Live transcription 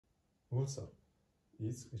What's up?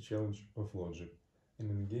 It's a challenge of logic, an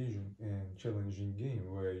engaging and challenging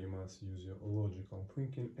game where you must use your logical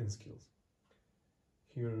thinking and skills.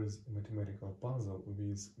 Here is a mathematical puzzle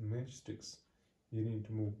with matchsticks. You need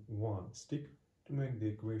to move one stick to make the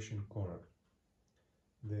equation correct.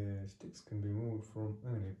 The sticks can be moved from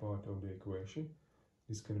any part of the equation.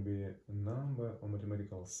 This can be a number or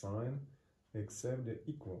mathematical sign, except the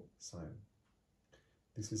equal sign.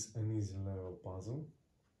 This is an easy level puzzle.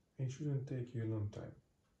 It shouldn't take you a long time.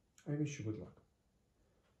 I wish you good luck.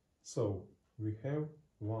 So, we have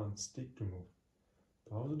one stick to move.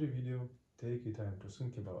 Pause the video, take your time to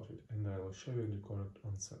think about it, and I will show you the correct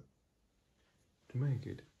answer. To make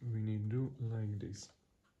it, we need to do like this.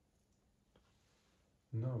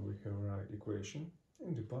 Now we have right equation,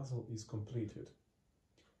 and the puzzle is completed.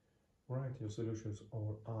 Write your solutions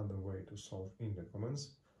or other way to solve in the comments.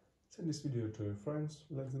 Send this video to your friends,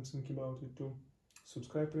 let them think about it too.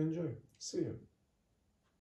 Subscribe and enjoy. See you!